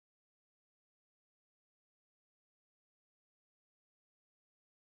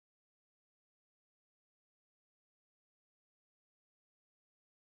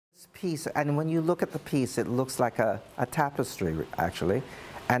Piece, and when you look at the piece, it looks like a tapestry, actually,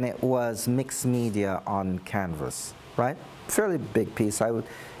 and it was mixed media on canvas, right? Fairly big piece.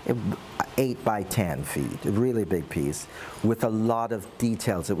 8 by 10 feet, a really big piece with a lot of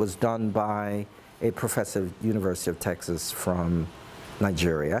details. It was done by a professor at University of Texas from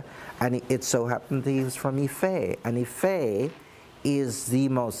Nigeria, and it so happened that he was from Ife, and Ife is the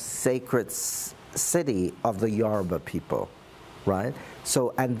most sacred city of the Yoruba people, right?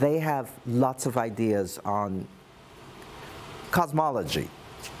 So, and they have lots of ideas on cosmology,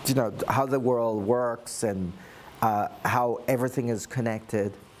 you know, how the world works and how everything is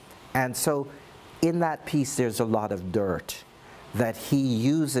connected. And so in that piece, there's a lot of dirt that he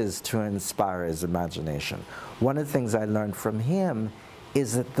uses to inspire his imagination. One of the things I learned from him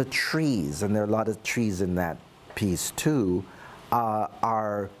is that the trees, and there are a lot of trees in that piece too,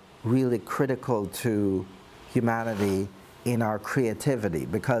 are really critical to humanity in our creativity,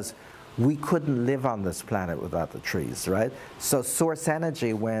 because we couldn't live on this planet without the trees, right? So source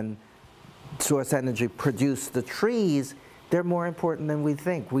energy, when source energy produced the trees, they're more important than we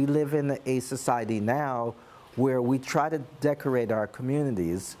think. We live in a society now where we try to decorate our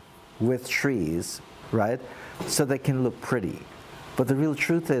communities with trees, right? So they can look pretty. But the real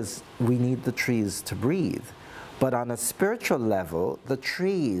truth is we need the trees to breathe. But on a spiritual level, the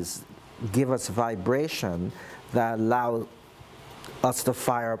trees give us vibration that allow us to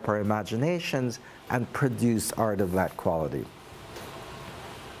fire up our imaginations and produce art of that quality.